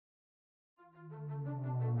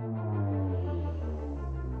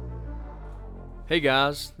Hey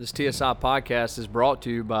guys, this TSI podcast is brought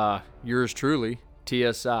to you by yours truly,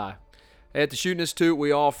 TSI. At the Shooting Institute,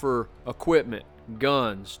 we offer equipment,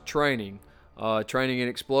 guns, training in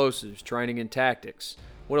explosives, training in tactics.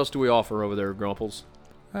 What else do we offer over there, Grumples?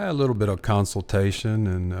 A little bit of consultation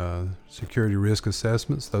and security risk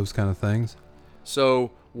assessments, those kind of things.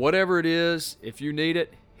 So whatever it is, if you need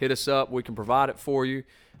it, hit us up. We can provide it for you.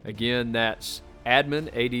 Again, that's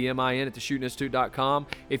admin, ADMIN, at theshootinginstitute.com.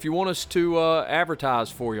 If you want us to advertise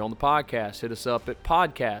for you on the podcast, hit us up at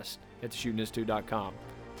podcast at theshootinginstitute.com.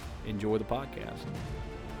 Enjoy the podcast.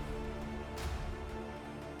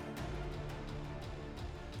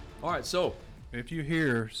 All right, so If you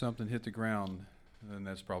hear something hit the ground, then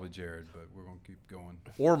that's probably Jared, but we're going to keep going.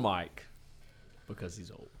 or Mike, because he's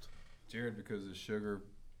old. Jared, because the sugar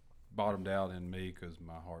bottomed out, and me, because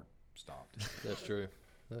my heart stopped. That's true.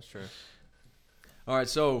 That's true. All right,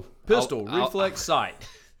 so pistol, reflex sight.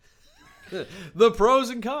 The pros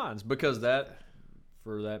and cons, because that,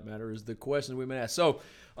 for that matter, is the question we may ask. So,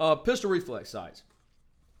 pistol reflex sights.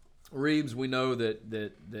 Reeves, we know that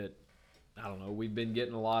I don't know, we've been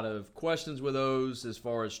getting a lot of questions with those as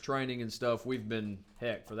far as training and stuff. We've been,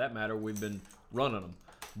 heck, for that matter, we've been running them.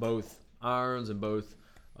 Both irons and both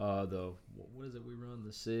what is it we run?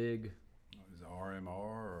 The SIG? Is it RMR?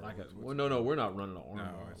 Or No, we're not running an RMR.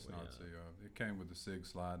 No, it's not. It came with the SIG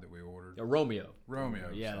slide that we ordered. A Romeo. Romeo.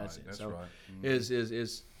 Yeah, slide. that's it. That's So right. Is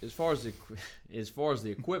as far as the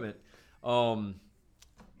equipment,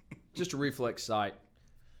 just a reflex sight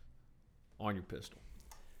on your pistol.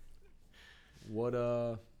 What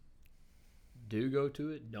do go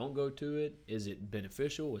to it? Don't go to it? Is it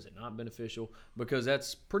beneficial? Is it not beneficial? Because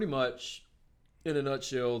that's pretty much, in a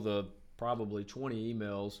nutshell, the probably 20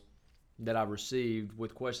 emails that I've received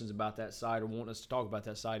with questions about that site or wanting us to talk about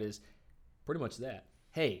that site is pretty much that.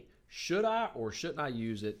 Hey, should I or shouldn't I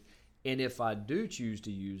use it? And if I do choose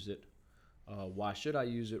to use it, why should I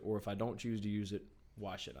use it? Or if I don't choose to use it,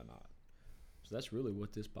 why should I not? So that's really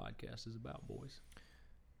what this podcast is about, boys.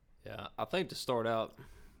 Yeah, I think to start out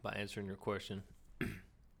by answering your question,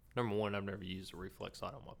 number one, I've never used a reflex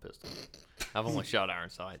sight on my pistol. I've only shot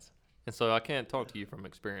iron sights. And so I can't talk to you from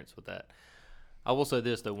experience with that. I will say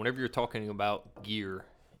this, though. Whenever you're talking about gear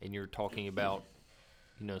and you're talking about,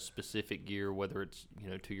 specific gear, whether it's,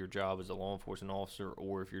 to your job as a law enforcement officer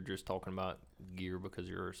or if you're just talking about gear because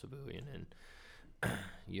you're a civilian and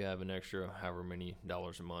you have an extra however many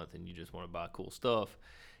dollars a month and you just want to buy cool stuff,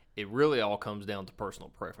 it really all comes down to personal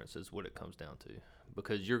preference is what it comes down to.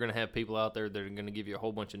 Because you're going to have people out there that are going to give you a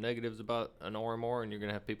whole bunch of negatives about an RMR, and you're going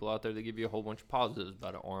to have people out there that give you a whole bunch of positives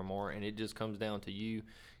about an RMR, and it just comes down to you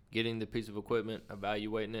getting the piece of equipment,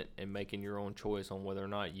 evaluating it, and making your own choice on whether or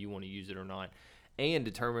not you want to use it or not, and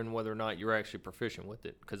determine whether or not you're actually proficient with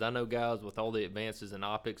it. Because I know guys with all the advances in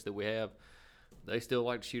optics that we have, they still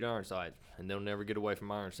like to shoot iron sights, and they'll never get away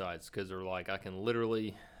from iron sights because they're like, I can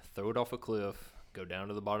literally throw it off a cliff, go down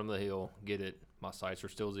to the bottom of the hill, get it, my sights are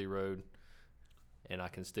still zeroed, and I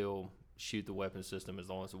can still shoot the weapon system as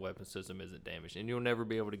long as the weapon system isn't damaged. And you'll never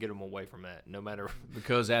be able to get them away from that, no matter.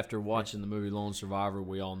 Because after watching the movie Lone Survivor,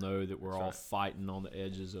 we all know that we're all fighting on the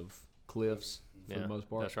edges of cliffs for the most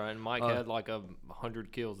part. That's right. And Mike had like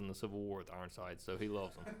 100 kills in the Civil War with iron sights, so he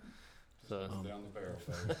loves them. So Down the barrel,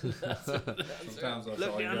 folks. Sometimes I look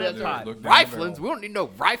saw down you that there. pipe. Look down the Riflings? barrel. We don't need no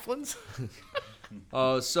riflings.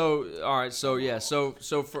 So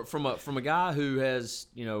from a guy who has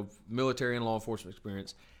military and law enforcement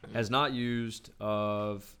experience, has not used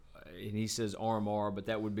and he says RMR, but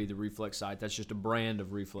that would be the reflex sight. That's just a brand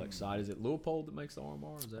of reflex sight. Is it Leupold that makes the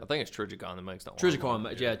RMR? Is that? I think it's Trijicon that makes the Trijicon,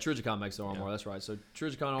 RMR. Trijicon makes the RMR. That's right. So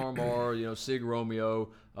Trijicon RMR, SIG Romeo.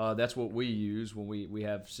 That's what we use when we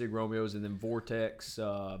have SIG Romeos, and then Vortex.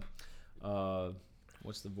 What's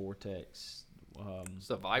the Vortex? It's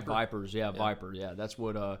a Viper. Vipers, yeah, Viper, yeah. That's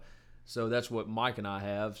what. So that's what Mike and I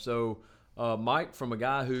have. So Mike, from a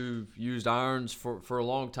guy who used irons for a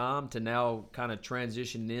long time to now kind of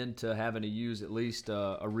transitioning into having to use at least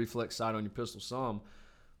a reflex sight on your pistol some.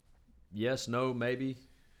 Yes, no, maybe.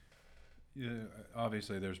 Yeah,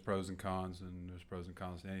 obviously there's pros and cons, and there's pros and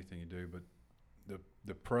cons to anything you do. But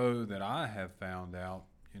the pro that I have found out,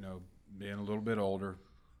 being a little bit older,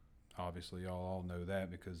 obviously y'all all know that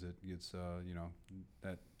because it gets,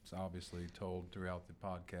 that's obviously told throughout the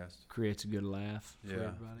podcast. Creates a good laugh for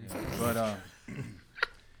everybody. But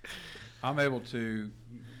I'm able to,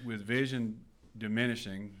 with vision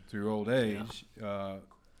diminishing through old age,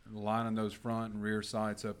 lining those front and rear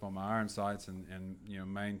sights up on my iron sights and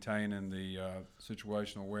maintaining the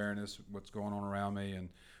situational awareness, what's going on around me, and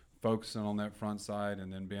focusing on that front sight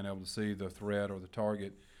and then being able to see the threat or the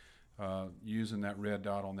target, using that red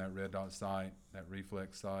dot on that red dot sight, that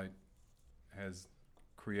reflex sight, has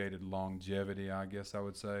created longevity, I guess I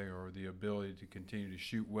would say, or the ability to continue to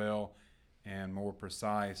shoot well and more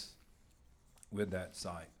precise with that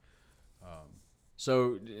sight.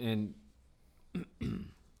 So, and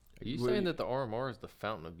Are you saying that the RMR is the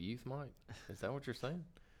fountain of youth, Mike? Is that what you're saying?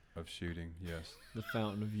 Of shooting, yes. the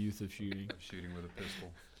fountain of youth of shooting. Of shooting with a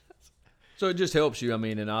pistol. So it just helps you. I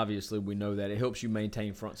mean, and obviously we know that it helps you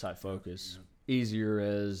maintain front sight focus easier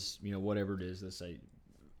as, whatever it is. Let's say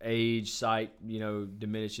age, sight,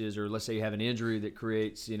 diminishes, or let's say you have an injury that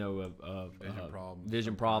creates,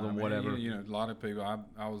 vision problem, whatever. A lot of people.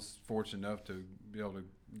 I was fortunate enough to be able to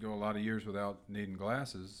go a lot of years without needing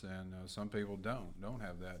glasses, and some people don't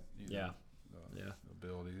have that.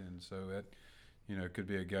 Ability, and so that could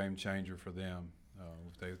be a game changer for them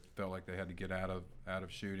if they felt like they had to get out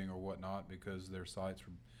of shooting or whatnot because their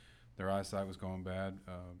eyesight was going bad.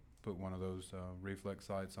 Put one of those reflex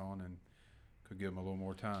sights on and could give them a little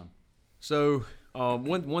more time. So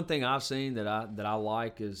one thing I've seen that I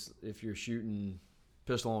like is if you're shooting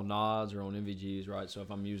pistol on nods or on NVGs, right? So if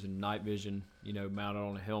I'm using night vision, mounted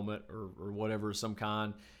on a helmet or whatever of some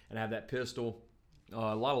kind, and I have that pistol.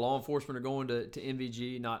 A lot of law enforcement are going to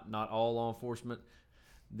NVG, not all law enforcement.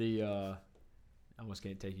 I almost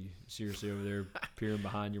can't take you seriously over there, peering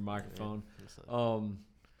behind your microphone.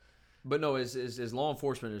 But no, as law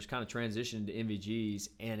enforcement is kind of transitioning to NVGs,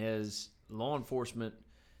 and as law enforcement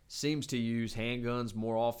seems to use handguns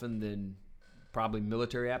more often than probably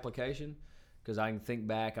military application, because I can think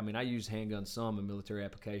back. I mean, I used handguns some in military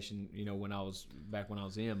application, when I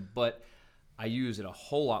was in, but I use it a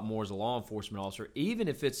whole lot more as a law enforcement officer. Even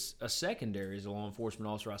if it's a secondary as a law enforcement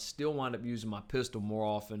officer, I still wind up using my pistol more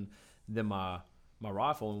often than my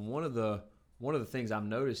rifle. And one of the things I've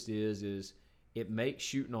noticed is it makes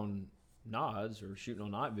shooting on nods or shooting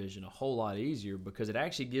on night vision a whole lot easier, because it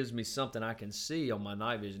actually gives me something I can see on my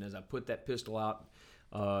night vision as I put that pistol out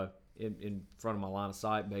in front of my line of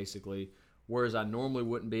sight, basically, whereas I normally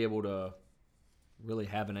wouldn't be able to really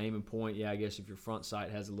have an aiming point. Yeah, I guess if your front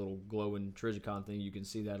sight has a little glowing Trijicon thing, you can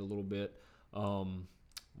see that a little bit.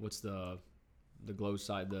 What's the glow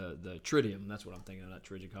sight? The Tritium. That's what I'm thinking of, not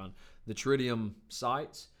Trijicon. The Tritium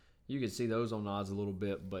sights, you can see those on nods a little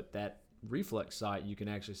bit, but that reflex sight you can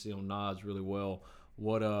actually see on nods really well.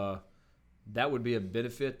 That would be a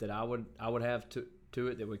benefit that I would have to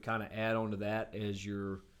it that would kind of add on to that as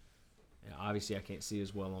your. Obviously, I can't see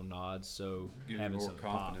as well on nods, so give you more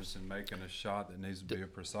confidence in making a shot that needs to be a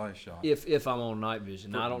precise shot. If I'm on night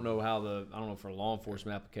vision, now, I don't know for a law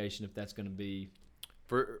enforcement application if that's going to be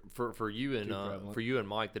for you and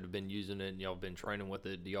Mike that have been using it and y'all have been training with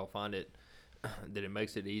it. Do y'all find it that it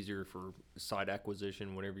makes it easier for sight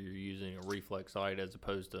acquisition whenever you're using a reflex sight as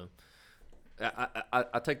opposed to?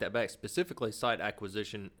 I take that back. Specifically, sight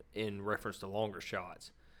acquisition in reference to longer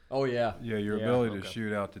shots. Oh yeah. Yeah, your ability to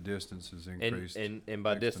shoot out the distance is increased. And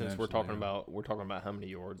by distance we're talking about how many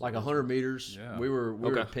yards? Like 100 meters. Yeah. We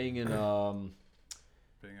were pinging about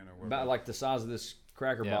like the size of this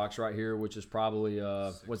cracker box right here, which is probably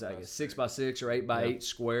what's that? 6x6 or 8x8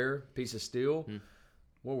 square piece of steel.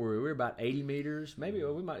 What were we? We were about 80 meters. Maybe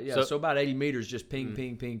we might. Yeah. So about 80 meters, just ping,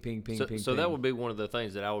 ping, ping, ping, ping, ping. So that would be one of the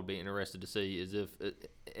things that I would be interested to see is if,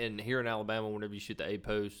 and here in Alabama, whenever you shoot the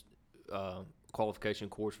A-post qualification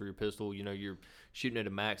course for your pistol, you're shooting at a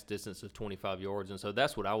max distance of 25 yards, and so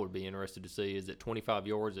that's what I would be interested to see is at 25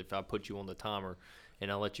 yards. If I put you on the timer and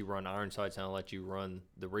I let you run iron sights and I let you run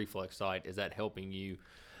the reflex sight, is that helping you?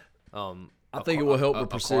 I think it will help with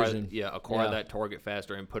precision. Acquire that target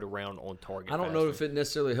faster and put a round on target. I don't know if it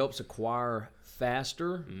necessarily helps acquire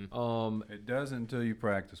faster. It doesn't until you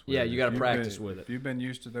practice with it. Yeah, you got to practice with it. If you've been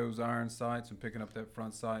used to those iron sights and picking up that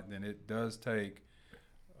front sight, then it does take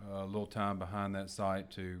a little time behind that sight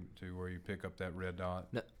to where you pick up that red dot.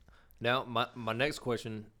 Now my next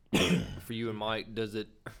question for you and Mike, does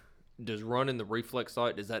running the reflex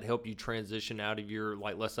sight, does that help you transition out of your,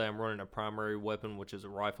 like, let's say I'm running a primary weapon, which is a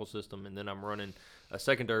rifle system, and then I'm running a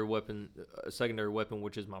secondary weapon,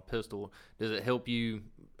 which is my pistol. Does it help you?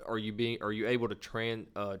 Are you able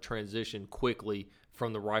to transition quickly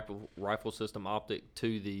from the rifle system optic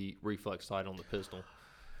to the reflex sight on the pistol?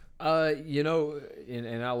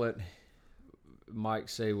 And I'll let Mike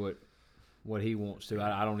say what he wants to.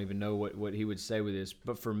 I don't even know what he would say with this,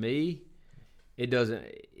 but for me, it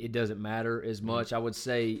doesn't matter as much. I would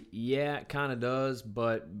say, yeah, it kind of does,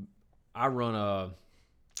 but I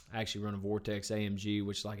actually run a Vortex AMG,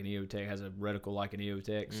 which is like an EOTech, has a reticle like an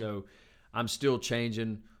EOTech. So I'm still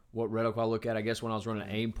changing what reticle I look at. I guess when I was running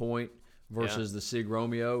aim point, versus the Sig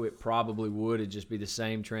Romeo. It probably would. It'd just be the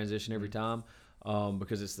same transition every time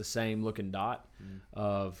because it's the same looking dot.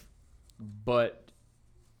 But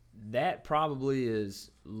that probably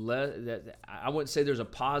is that I wouldn't say there's a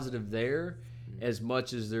positive there as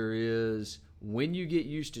much as there is when you get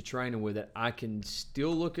used to training with it. I can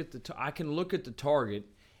still look at the target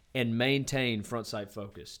and maintain front sight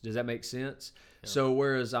focus. Does that make sense? Yeah. So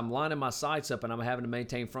whereas I'm lining my sights up and I'm having to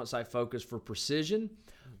maintain front sight focus for precision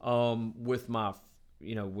with my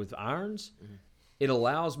with irons. It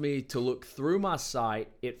allows me to look through my sight.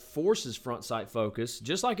 It forces front sight focus,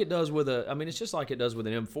 just like it does with it's just like it does with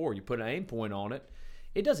an M4. You put an aim point on it.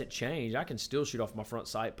 It doesn't change. I can still shoot off my front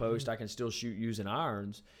sight post. I can still shoot using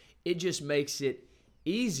irons. It just makes it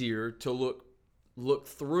easier to look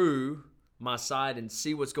through my sight and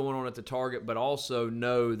see what's going on at the target, but also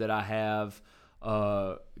know that I have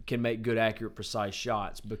can make good, accurate, precise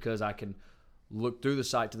shots because I can look through the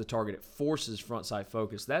sight to the target. It forces front sight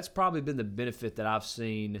focus. That's probably been the benefit that I've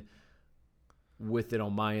seen with it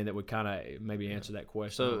on my end that would kind of maybe answer that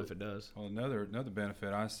question. So, if it does. Well, another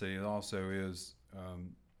benefit I see also is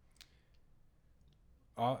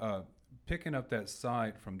picking up that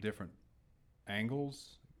sight from different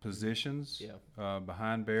angles, positions,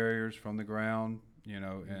 behind barriers, from the ground,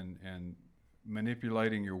 and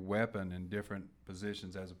manipulating your weapon in different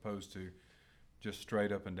positions as opposed to just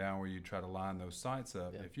straight up and down where you try to line those sights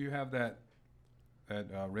up. If you have that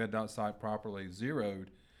red dot sight properly zeroed,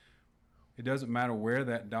 it doesn't matter where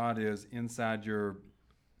that dot is inside your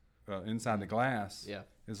inside the glass.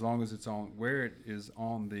 As long as it's on where it is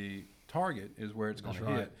on the target is where it's going to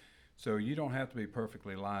hit. So you don't have to be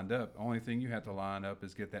perfectly lined up. The only thing you have to line up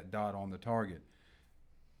is get that dot on the target.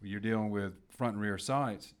 When you're dealing with front and rear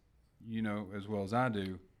sights, as well as I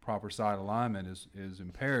do, proper sight alignment is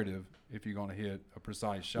imperative if you're going to hit a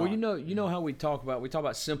precise shot. Well, you know how we talk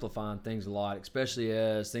about simplifying things a lot, especially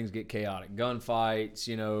as things get chaotic.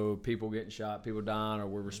 Gunfights, people getting shot, people dying, or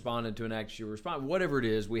we're responding to an action, whatever it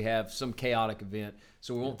is, we have some chaotic event.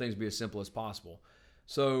 So we want things to be as simple as possible.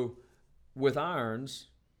 So with irons,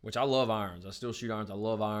 which I love irons. I still shoot irons. I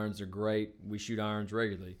love irons. They're great. We shoot irons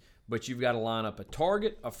regularly. But you've got to line up a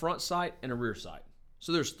target, a front sight, and a rear sight.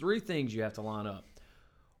 So there's three things you have to line up.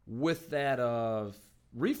 With that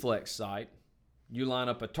reflex sight, you line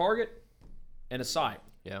up a target and a sight.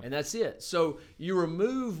 And that's it. So you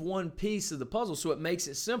remove one piece of the puzzle, so it makes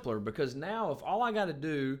it simpler, because now if all I got to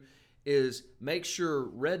do is make sure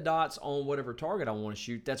red dots on whatever target I want to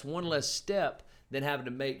shoot, that's one less step than having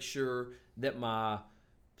to make sure that my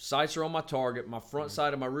sights are on my target, my front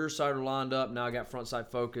sight and my rear sight are lined up. Now I got front sight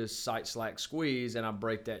focus, sight slack squeeze, and I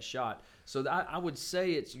break that shot. So I would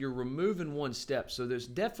say you're removing one step. So there's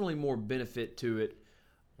definitely more benefit to it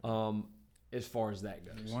as far as that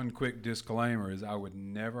goes. One quick disclaimer is I would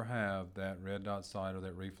never have that red dot sight or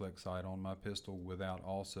that reflex sight on my pistol without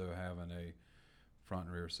also having a front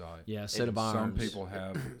and rear sight. Yeah, set of irons. Some people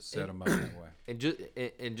have set them up that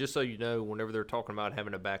way. And just so you know, whenever they're talking about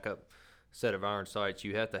having a backup set of iron sights,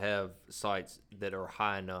 you have to have sights that are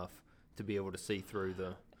high enough to be able to see through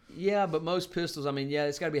the... Yeah, but most pistols,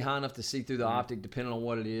 it's got to be high enough to see through the optic, depending on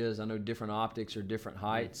what it is. I know different optics are different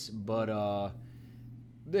heights, but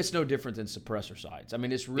it's no different than suppressor sights.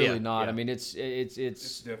 It's really not. It's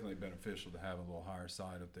definitely beneficial to have a little higher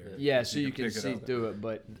sight up there. Yeah, so you can see through it,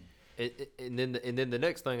 but... And then the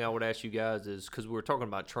next thing I would ask you guys is, because we were talking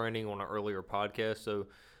about training on an earlier podcast, so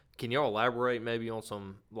can y'all elaborate maybe on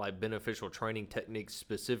some beneficial training techniques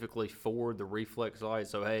specifically for the reflex sight?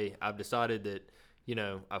 So hey, I've decided that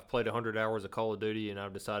I've played 100 hours of Call of Duty, and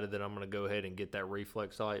I've decided that I'm going to go ahead and get that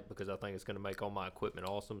reflex sight because I think it's going to make all my equipment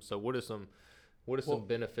awesome. So what are some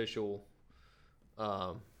beneficial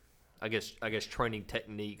I guess training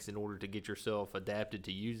techniques in order to get yourself adapted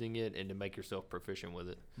to using it and to make yourself proficient with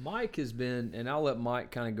it? Mike has been, and I'll let Mike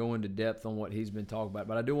kind of go into depth on what he's been talking about,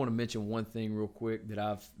 but I do want to mention one thing real quick that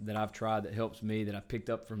I've tried that helps me, that I picked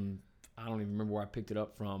up from, I don't even remember where I picked it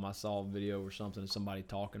up from. I saw a video or something of somebody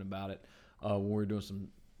talking about it when we were doing some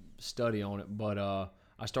study on it, but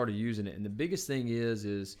I started using it. And the biggest thing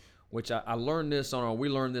is which I learned this we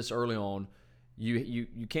learned this early on. You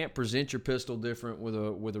can't present your pistol different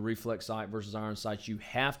with a reflex sight versus iron sights. You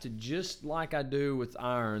have to, just like I do with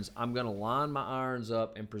irons, I'm going to line my irons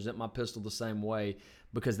up and present my pistol the same way,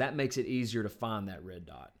 because that makes it easier to find that red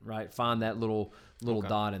dot, right? Find that little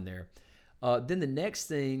dot in there. Then the next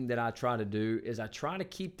thing that I try to do is I try to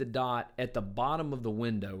keep the dot at the bottom of the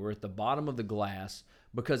window or at the bottom of the glass,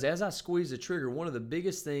 because as I squeeze the trigger, one of the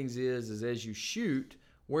biggest things is as you shoot,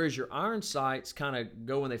 whereas your iron sights kind of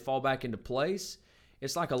go when they fall back into place,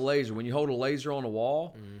 it's like a laser. When you hold a laser on a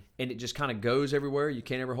wall and it just kind of goes everywhere, you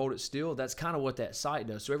can't ever hold it still. That's kind of what that sight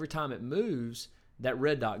does. So every time it moves, that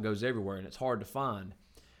red dot goes everywhere, and it's hard to find.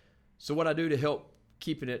 So what I do to help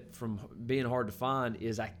keeping it from being hard to find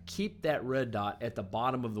is I keep that red dot at the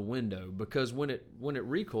bottom of the window, because when it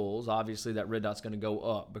recoils, obviously that red dot's going to go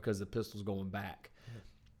up because the pistol's going back.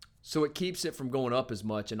 So it keeps it from going up as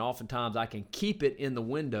much, and oftentimes I can keep it in the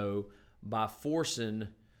window by forcing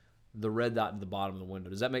the red dot to the bottom of the window.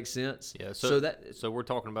 Does that make sense? Yeah. So we're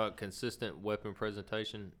talking about consistent weapon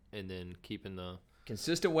presentation, and then keeping the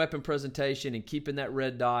consistent weapon presentation and keeping that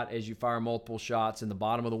red dot as you fire multiple shots in the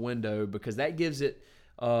bottom of the window, because that gives it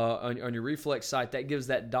on your reflex sight, that gives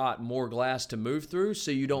that dot more glass to move through,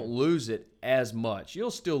 so you don't lose it as much.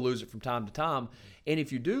 You'll still lose it from time to time, and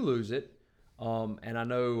if you do lose it, and I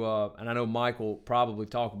know Mike will probably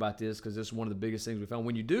talk about this because this is one of the biggest things we found.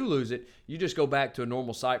 When you do lose it, you just go back to a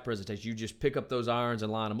normal sight presentation. You just pick up those irons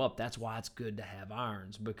and line them up. That's why it's good to have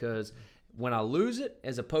irons, because when I lose it,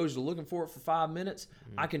 as opposed to looking for it for 5 minutes,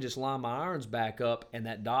 I can just line my irons back up, and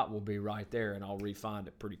that dot will be right there, and I'll re-find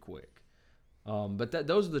it pretty quick. But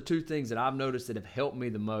those are the two things that I've noticed that have helped me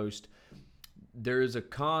the most. There is a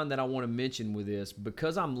con that I want to mention with this,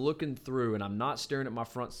 because I'm looking through and I'm not staring at my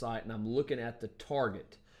front sight and I'm looking at the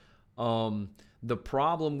target. The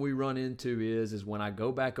problem we run into is when I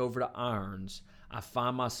go back over to irons, I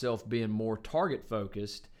find myself being more target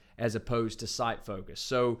focused as opposed to sight focused.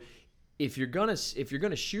 So if you're gonna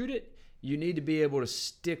shoot it, you need to be able to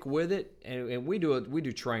stick with it, and we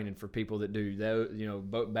do training for people that do that,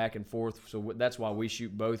 both back and forth. So that's why we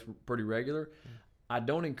shoot both pretty regular. I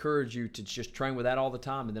don't encourage you to just train with that all the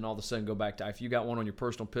time and then all of a sudden go back to, if you got one on your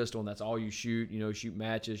personal pistol and that's all you shoot, shoot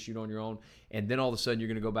matches, shoot on your own, and then all of a sudden you're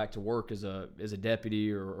going to go back to work as a deputy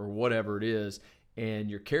or whatever it is, and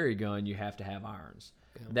your carry gun, you have to have irons.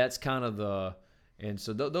 Yeah. That's kind of and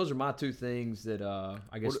so those are my two things that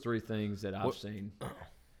three things that I've seen.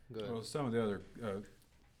 Well, some of the other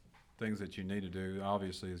things that you need to do,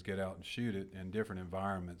 obviously, is get out and shoot it in different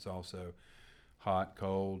environments also. Hot,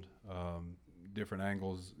 cold, different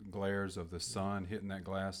angles, glares of the sun hitting that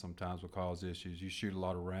glass sometimes will cause issues. You shoot a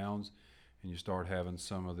lot of rounds, and you start having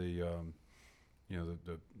some of the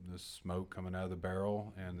smoke coming out of the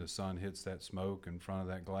barrel, and the sun hits that smoke in front of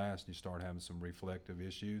that glass, and you start having some reflective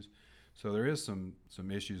issues. So there is some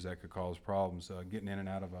issues that could cause problems. Getting in and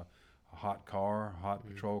out of a hot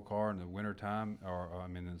patrol car in the wintertime,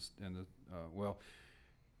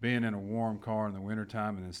 being in a warm car in the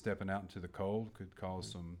wintertime and then stepping out into the cold could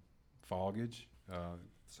cause some foggage.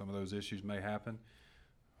 Some of those issues may happen.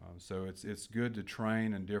 So it's good to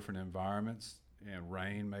train in different environments, and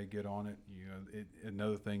rain may get on it.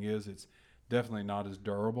 Another thing is it's definitely not as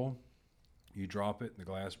durable. You drop it and the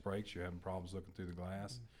glass breaks, you're having problems looking through the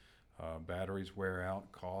glass. Batteries wear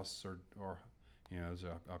out, costs are there's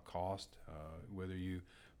a cost, whether you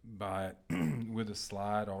buy it with a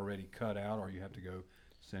slide already cut out or you have to go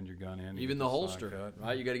send your gun in. Even the holster,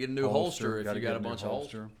 right? You got to get a new holster if you got a bunch of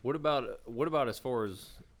holster. What about as far as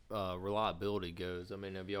reliability goes? I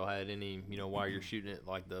mean, have y'all had any, while you're shooting it,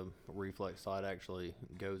 like the reflex sight actually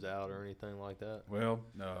goes out or anything like that? Well,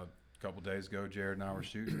 a couple days ago, Jared and I were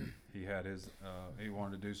shooting. He had he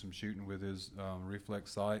wanted to do some shooting with his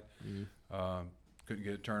reflex sight. Couldn't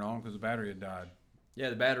get it turned on because the battery had died. Yeah,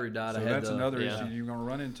 the battery died. So that's another issue you're going to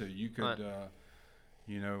run into. You could,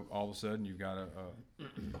 all of a sudden you've got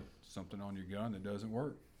something on your gun that doesn't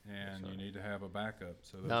work, and you need to have a backup.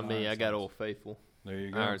 So not me. I got Old Faithful. There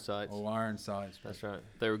you go. Iron sights. Old iron sights. That's right.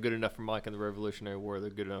 They were good enough for Mike in the Revolutionary War. They're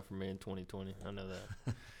good enough for me in 2020. I know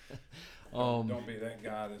that. Don't be that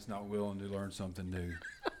guy that's not willing to learn something new.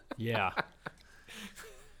 Yeah.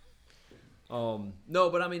 No,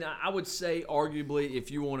 but I mean, I would say arguably if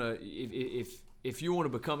you want to, if you want to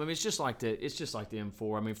become, I mean, it's just like the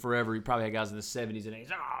M4. I mean, forever you probably had guys in the 70s and 80s.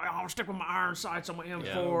 Oh, I'll stick with my iron sights on my M4.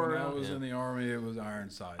 Yeah, when I was in the Army, it was iron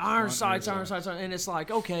sights. Iron sights, and it's like,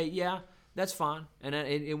 okay, yeah, that's fine,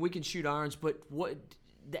 and we can shoot irons, but what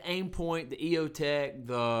the aim point, the EOTech,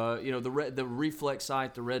 the reflex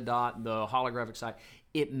sight, the red dot, the holographic sight,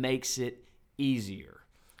 it makes it easier.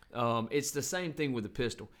 It's the same thing with the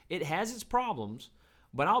pistol. It has its problems,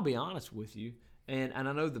 but I'll be honest with you, and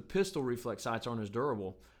I know the pistol reflex sights aren't as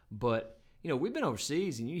durable, but we've been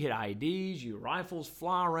overseas and you hit IEDs, your rifles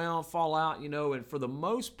fly around, fall out, and for the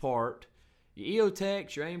most part, your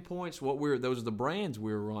EOTechs, your aim points, those are the brands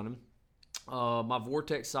we were running. My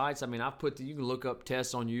Vortex sights, I mean, you can look up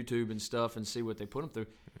tests on YouTube and stuff and see what they put them through.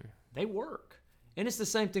 They work. And it's the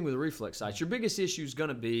same thing with the reflex sights. Your biggest issue is going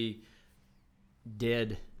to be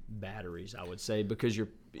dead batteries, I would say, because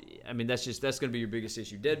that's going to be your biggest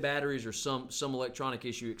issue. Dead batteries or some electronic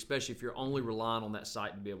issue, especially if you're only relying on that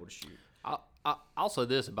sight to be able to shoot. I'll say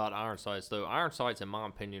this about iron sights, though. Iron sights, in my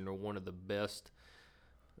opinion, are one of the best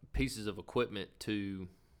pieces of equipment to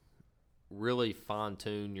really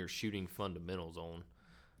fine-tune your shooting fundamentals on.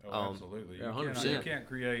 Oh, absolutely. Yeah, You 100%. can't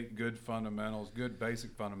create good fundamentals, good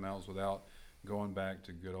basic fundamentals without going back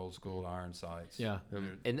to good old school iron sights. Yeah.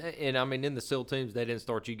 And I mean, in the SEAL teams, they didn't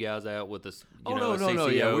start you guys out with a Oh, a no,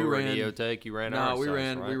 CCO yeah, we or ran- an EOTech. You ran No, iron we sights,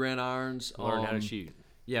 ran right? we ran irons. Learn how to shoot.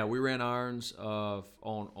 Yeah, we ran irons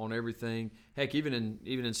on everything. Heck, even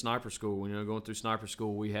in sniper school, going through sniper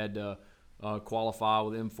school, we had to qualify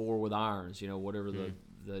with M4 with irons. Whatever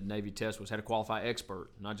the Navy test was, had to qualify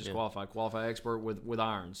expert, not just qualify expert with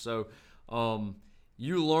irons. So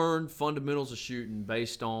you learn fundamentals of shooting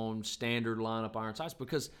based on standard lineup iron sights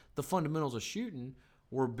because the fundamentals of shooting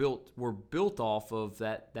were built off of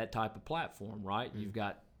that type of platform, right? You've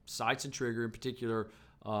got sights and trigger, in particular,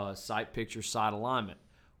 sight picture, sight alignment.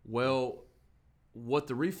 Well, what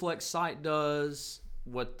the reflex sight does,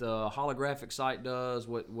 what the holographic sight does,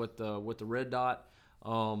 what the red dot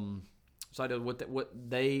sight does, what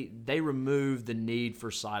they remove the need for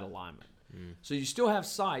sight alignment. So you still have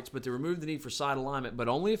sights, but they remove the need for sight alignment, but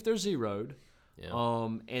only if they're zeroed. Yeah.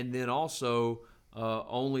 And then also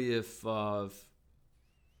only if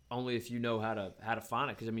you know how to find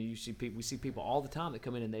it. Because we see people all the time that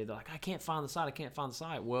come in and they're like, I can't find the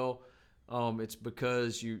sight. Well, it's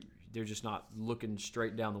because they're just not looking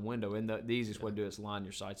straight down the window. And the easiest way to do it is line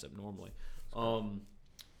your sights up normally. So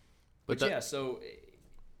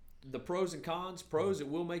the pros and cons. Pros, it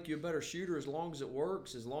will make you a better shooter as long as it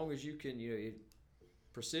works, as long as you can,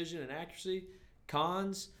 precision and accuracy.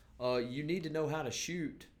 Cons, you need to know how to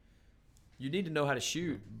shoot. You need to know how to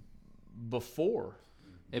shoot before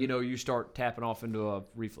you start tapping off into a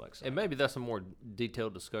reflex sight. And maybe that's a more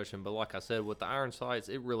detailed discussion, but like I said, with the iron sights,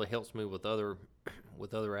 it really helps me with other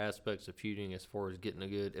aspects of shooting as far as getting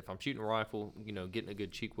if I'm shooting a rifle, getting a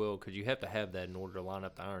good cheek weld, because you have to have that in order to line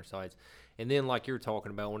up the iron sights. And then, like you're talking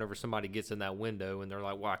about, whenever somebody gets in that window and they're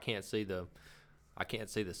like, well, I can't see the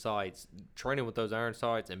sights, training with those iron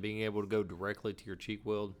sights and being able to go directly to your cheek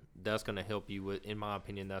weld, that's going to help you with, in my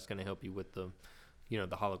opinion, that's going to help you with the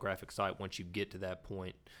holographic sight once you get to that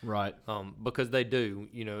point. Right. Because they do,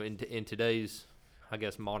 in today's, I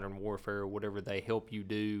guess, modern warfare or whatever, they help you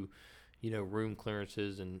do, room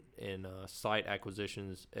clearances and sight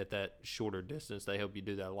acquisitions at that shorter distance. They help you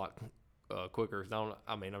do that a lot quicker.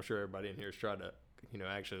 I'm sure everybody in here has tried to,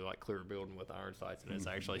 actually like clear a building with iron sights, and it's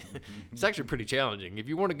actually pretty challenging. If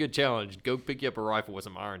you want a good challenge, go pick you up a rifle with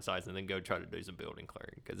some iron sights and then go try to do some building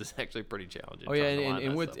clearing, because it's actually pretty challenging. Oh yeah,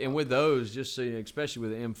 and with those, just so especially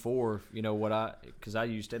with the M4, because I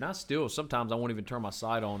used to, and I still sometimes I won't even turn my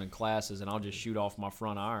sight on in classes, and I'll just shoot off my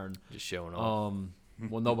front iron, just showing off.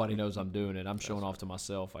 Well, nobody knows I'm doing it. I'm showing off to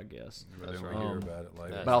myself, I guess. But then we hear about it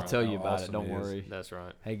later. But I'll tell you How about it. awesome Don't he is. worry. That's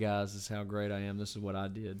right. Hey guys, this is how great I am. This is what I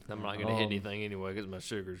did. I'm not gonna hit anything anyway because my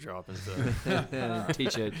sugar's dropping. So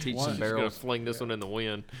teach some just gonna barrels. fling this one in the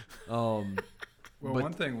wind. Well, But-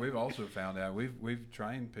 one thing we've also found out, we've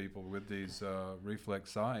trained people with these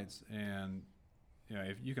reflex sights, and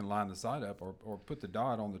if you can line the sight up or put the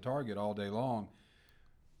dot on the target all day long,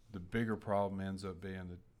 the bigger problem ends up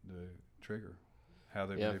being the trigger, how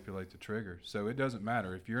they manipulate the trigger. So it doesn't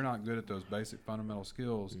matter if you're not good at those basic fundamental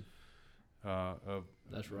skills of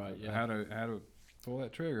That's right. Yeah. how to pull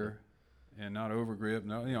that trigger and not over grip,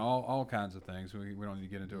 all kinds of things. We don't need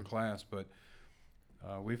to get into a class, but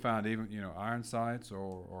we find even iron sights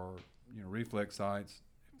or reflex sights,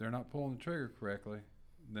 if they're not pulling the trigger correctly,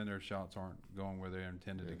 then their shots aren't going where they're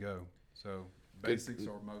intended to go. So basics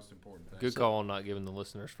are most important things. Good call on not giving the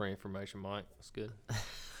listeners free information, Mike. That's good.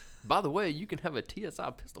 By the way, you can have a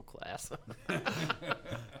TSI pistol class.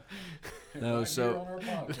 No, Right so here on our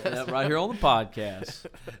podcast. yeah, right here on the podcast.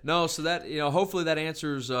 No, so that hopefully that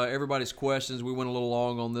answers everybody's questions. We went a little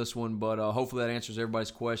long on this one, but hopefully that answers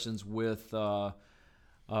everybody's questions with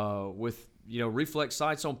reflex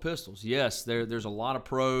sights on pistols. Yes, there's a lot of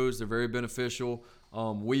pros. They're very beneficial.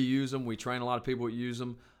 We use them. We train a lot of people that use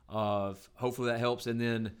them. Hopefully that helps. And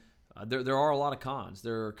then there are a lot of cons.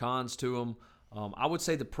 There are cons to them. I would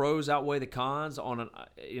say the pros outweigh the cons on an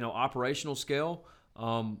operational scale.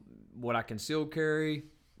 Would I concealed carry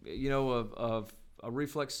of a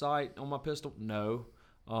reflex sight on my pistol? No,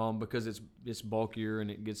 because it's bulkier and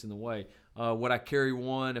it gets in the way. Would I carry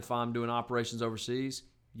one if I'm doing operations overseas?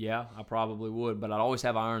 Yeah, I probably would, but I'd always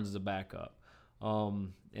have irons as a backup.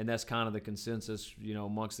 And that's kind of the consensus,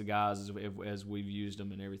 amongst the guys as we've used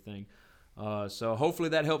them and everything. So hopefully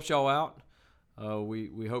that helps y'all out.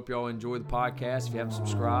 We hope y'all enjoy the podcast. If you haven't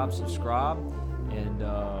subscribed, subscribe. And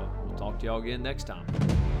we'll talk to y'all again next time.